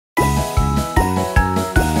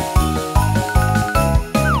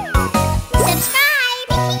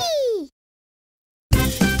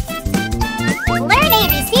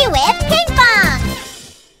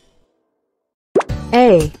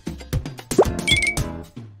A.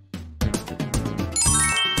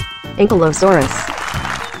 Ankylosaurus.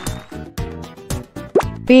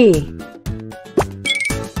 B.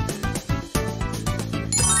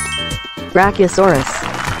 Brachiosaurus.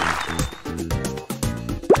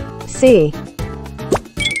 C.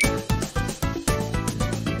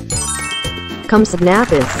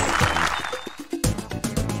 Compsognathus.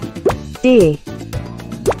 D.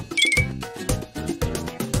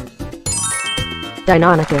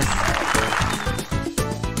 Deinonychus.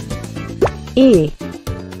 E.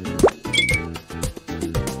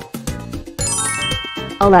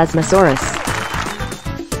 Elasmosaurus.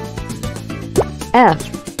 F.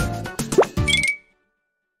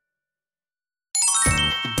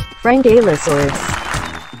 Ankylosaurus.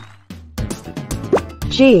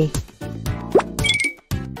 G.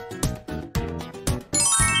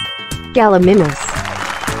 Gallimimus.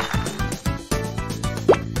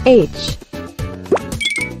 H.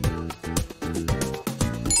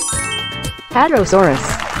 Hadrosaurus.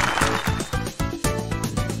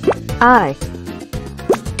 I.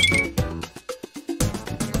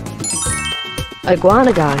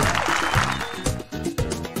 Iguanodon.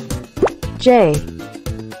 J.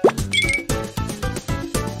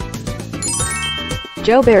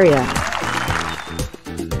 Jobaria.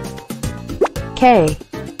 K.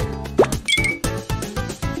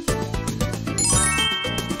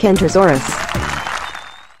 Kentrosaurus.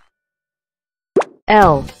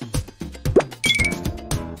 L.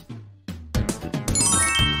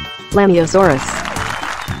 Lamiosaurus.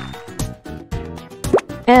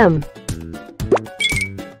 M.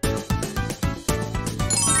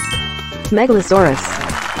 Megalosaurus.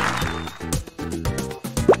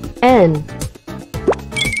 N.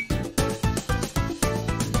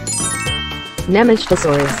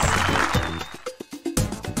 Nematosaurus.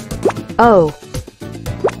 O.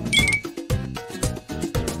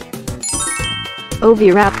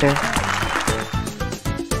 Oviraptor.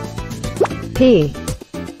 P.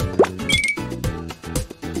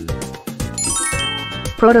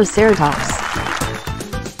 Protoceratops.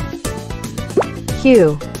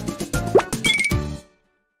 Q.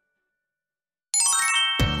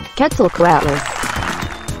 Quetzalcoatlus.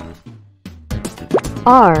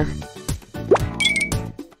 R.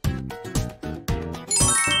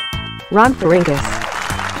 Rhamphorhynchus.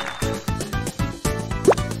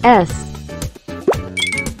 S.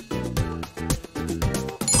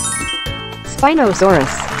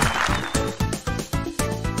 Spinosaurus.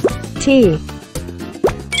 T.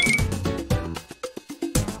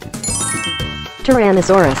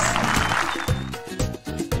 Tyrannosaurus.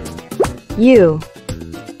 U.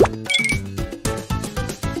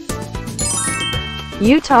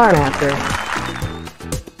 Utahraptor.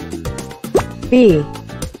 V.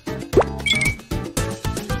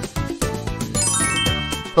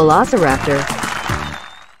 Velociraptor.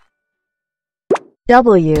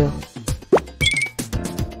 W.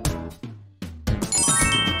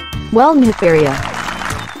 Welniferia.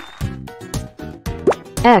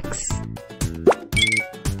 X.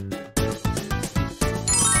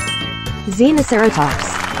 Xenoceratops.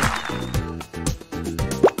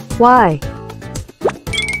 Y.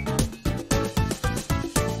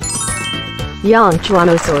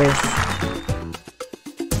 Tyrannosaurus.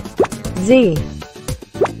 Z.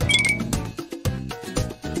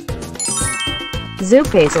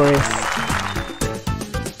 Zoopasaurus.